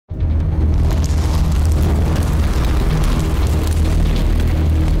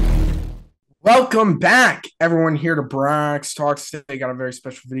Welcome back, everyone, here to Brax Talks. Today, got a very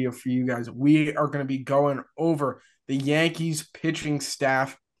special video for you guys. We are going to be going over the Yankees pitching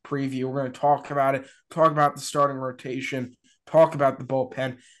staff preview. We're going to talk about it, talk about the starting rotation, talk about the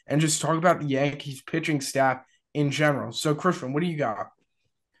bullpen, and just talk about the Yankees pitching staff in general. So, Christian, what do you got?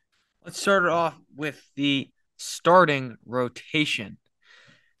 Let's start it off with the starting rotation.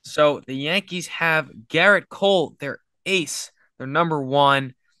 So the Yankees have Garrett Cole, their ace, their number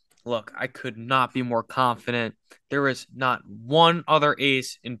one. Look, I could not be more confident. There is not one other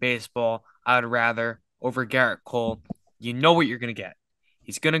ace in baseball I would rather over Garrett Cole. You know what you're going to get.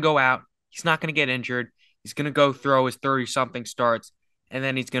 He's going to go out. He's not going to get injured. He's going to go throw his 30 something starts, and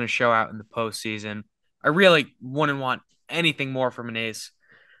then he's going to show out in the postseason. I really wouldn't want anything more from an ace.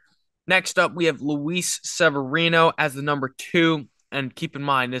 Next up, we have Luis Severino as the number two. And keep in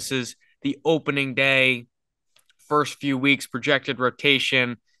mind, this is the opening day, first few weeks projected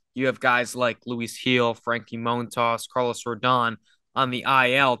rotation. You have guys like Luis Gil, Frankie Montas, Carlos Rodon on the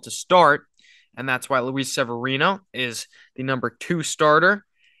IL to start. And that's why Luis Severino is the number two starter.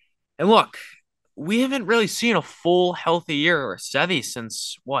 And look, we haven't really seen a full healthy year or Sevy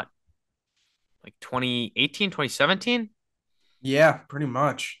since what, like 2018, 2017? Yeah, pretty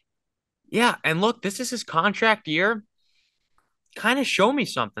much. Yeah. And look, this is his contract year. Kind of show me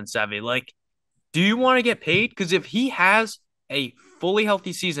something, Sevy. Like, do you want to get paid? Because if he has a fully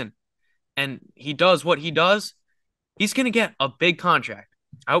healthy season and he does what he does, he's gonna get a big contract.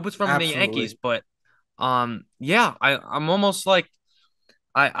 I hope it's from the Yankees, Absolutely. but yeah, I'm almost like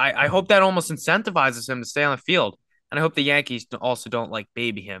I hope that almost incentivizes him to stay on the field, and I hope the Yankees also don't like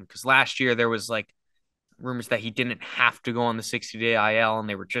baby him because last year there was like rumors that he didn't have to go on the 60-day IL, and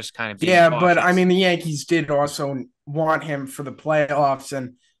they were just kind of being Yeah, but I cautious. mean, the Yankees did also want him for the playoffs,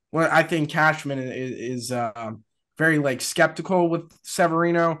 and well, I think Cashman is very like skeptical with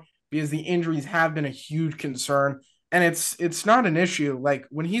Severino because the injuries have been a huge concern, and it's not an issue. Like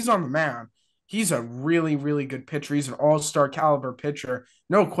when he's on the mound, he's a really good pitcher. He's an all-star caliber pitcher,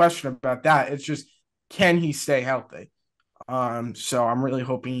 no question about that. It's just can he stay healthy? So I'm really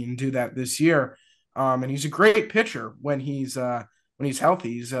hoping he can do that this year. And he's a great pitcher when he's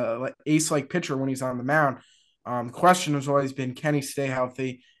healthy. He's a like, ace-like pitcher when he's on the mound. The question has always been, can he stay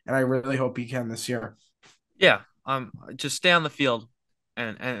healthy? And I really hope he can this year. Yeah, just stay on the field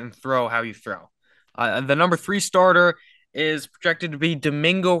and throw how you throw. The number three starter is projected to be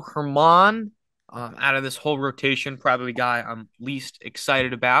Domingo Herman. Out of this whole rotation, probably the guy I'm least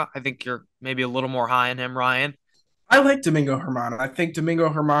excited about. I think you're maybe a little more high on him, Ryan. I like Domingo Herman. I think Domingo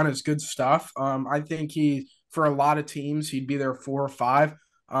Herman is good stuff. I think he, for a lot of teams, he'd be there 4 or 5.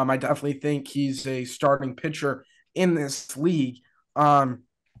 I definitely think he's a starting pitcher in this league. Um,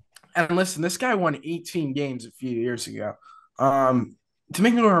 And listen, this guy won 18 games a few years ago.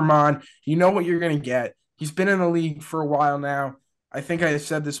 Domingo Herman, you know what you're going to get. He's been in the league for a while now. I think I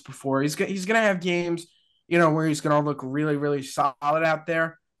said this before. He's going to have games, where he's going to look really solid out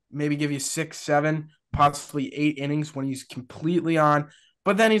there. Maybe give you 6, 7, possibly 8 innings when he's completely on.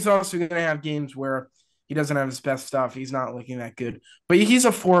 But then he's also going to have games where he doesn't have his best stuff. He's not looking that good. But he's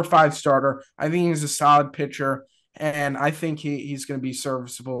a 4 or 5 starter. I think he's a solid pitcher. And I think he's going to be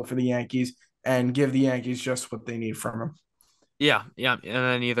serviceable for the Yankees and give the Yankees just what they need from him. Yeah, and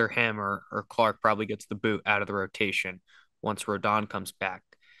then either him or Clark probably gets the boot out of the rotation once Rodon comes back.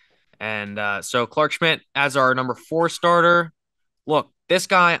 And so Clark Schmidt as our number four starter. Look, this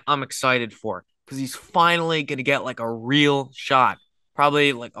guy I'm excited for because he's finally going to get like a real shot,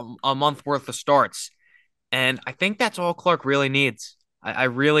 probably like a month worth of starts. And I think that's all Clark really needs. I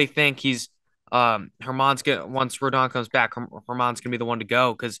really think he's Herman's gonna once Rodon comes back, Herman's gonna be the one to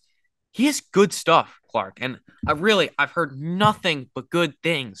go because he has good stuff, Clark. And I've heard nothing but good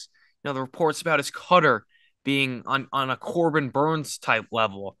things. The reports about his cutter being on a Corbin Burns type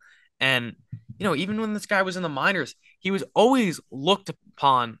level. And even when this guy was in the minors, he was always looked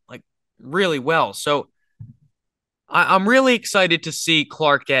upon like really well. So I'm really excited to see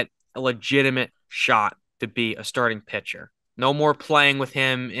Clark get a legitimate shot to be a starting pitcher. No more playing with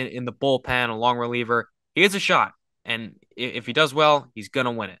him in the bullpen, a long reliever. He has a shot, and if he does well, he's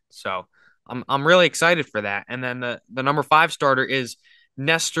gonna win it. So I'm really excited for that. And then the number five starter is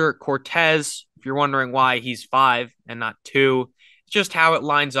Nestor Cortez. If you're wondering why he's five and not two, it's just how it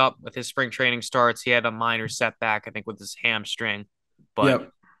lines up with his spring training starts. He had a minor setback, I think, with his hamstring, but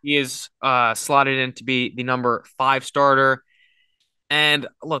Yep. he is slotted in to be the number five starter. And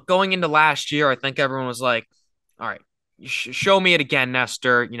look, going into last year, I think everyone was like, all right, show me it again,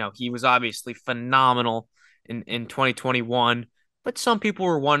 Nestor. He was obviously phenomenal in 2021, but some people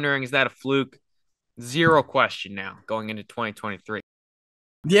were wondering, is that a fluke? Zero question now going into 2023.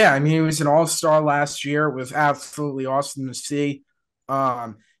 Yeah, I mean, he was an all-star last year. It was absolutely awesome to see.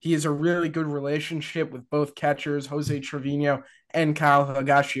 He has a really good relationship with both catchers, Jose Trevino and Kyle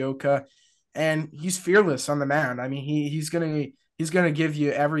Higashioka, and he's fearless on the mound. I mean, he's gonna give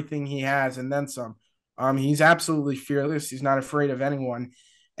you everything he has and then some. He's absolutely fearless. He's not afraid of anyone,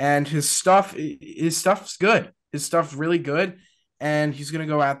 and his stuff's good. His stuff's really good, and he's gonna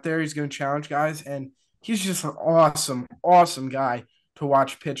go out there. He's gonna challenge guys, and he's just an awesome, awesome guy to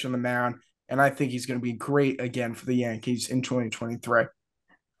watch pitch on the mound, and I think he's going to be great again for the Yankees in 2023.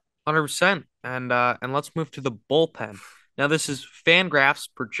 100%. And let's move to the bullpen. Now this is Fangraphs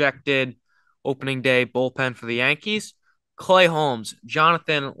projected opening day bullpen for the Yankees. Clay Holmes,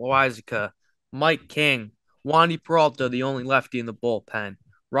 Jonathan Loizica, Mike King, Wandy Peralta, the only lefty in the bullpen.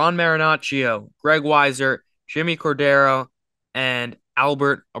 Ron Marinaccio, Greg Weiser, Jimmy Cordero, and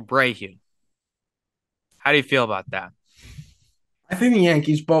Albert Abreu. How do you feel about that? I think the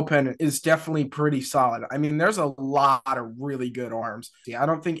Yankees bullpen is definitely pretty solid. I mean, there's a lot of really good arms. I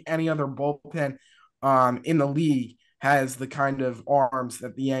don't think any other bullpen in the league has the kind of arms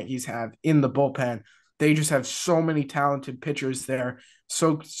that the Yankees have in the bullpen. They just have so many talented pitchers there,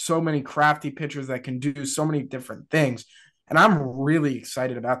 so many crafty pitchers that can do so many different things. And I'm really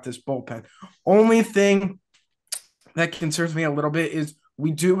excited about this bullpen. Only thing that concerns me a little bit is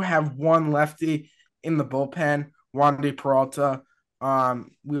we do have one lefty in the bullpen, Wandy Peralta.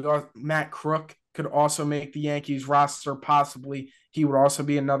 We got Matt Crook could also make the Yankees roster. Possibly, he would also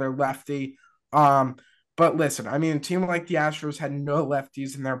be another lefty. But listen, I mean, a team like the Astros had no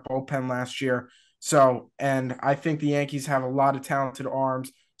lefties in their bullpen last year. So, and I think the Yankees have a lot of talented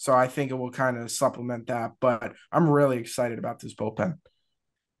arms. So I think it will kind of supplement that. But I'm really excited about this bullpen.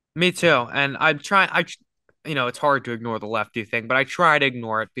 Me too. And I'm trying, it's hard to ignore the lefty thing, but I try to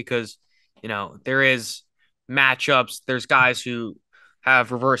ignore it because, there is matchups. There's guys who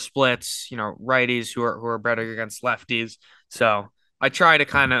have reverse splits, righties who are better against lefties. So I try to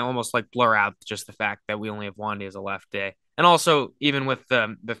kind of almost like blur out just the fact that we only have Wandy as a lefty. And also, even with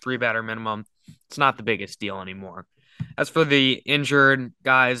the three batter minimum, it's not the biggest deal anymore. As for the injured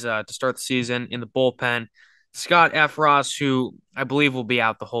guys to start the season in the bullpen, Scott Efros, who I believe will be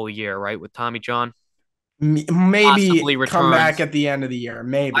out the whole year, right, with Tommy John, possibly Maybe come back returns. at the end of the year. I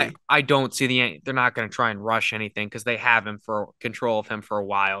Maybe. I don't see they're not going to try and rush anything because they have him for control of him for a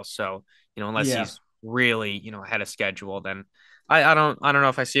while. So unless Yeah. he's really ahead of schedule, then I don't know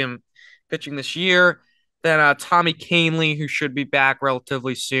if I see him pitching this year. Then Tommy Canley, who should be back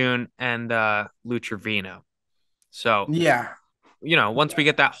relatively soon, and Lou Trevino. So Yeah. once we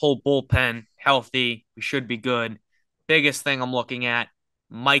get that whole bullpen healthy, we should be good. Biggest thing I'm looking at,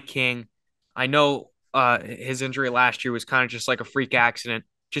 Mike King. I know his injury last year was kind of just like a freak accident.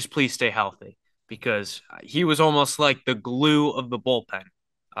 Just please stay healthy because he was almost like the glue of the bullpen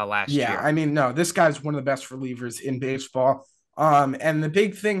last Yeah. year. I mean, no, this guy's one of the best relievers in baseball. And the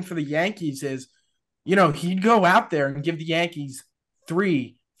big thing for the Yankees is, he'd go out there and give the Yankees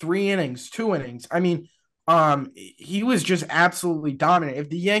three innings, 2 innings. I mean, he was just absolutely dominant. If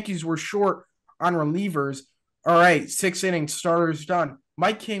the Yankees were short on relievers, all right, 6 innings, starters done.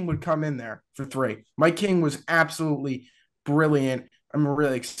 Mike King would come in there for three. Mike King was absolutely brilliant. I'm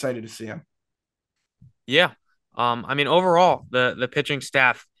really excited to see him. Yeah. I mean, overall, the pitching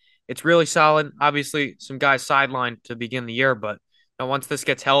staff, it's really solid. Obviously, some guys sidelined to begin the year, but once this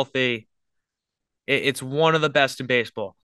gets healthy, it's one of the best in baseball.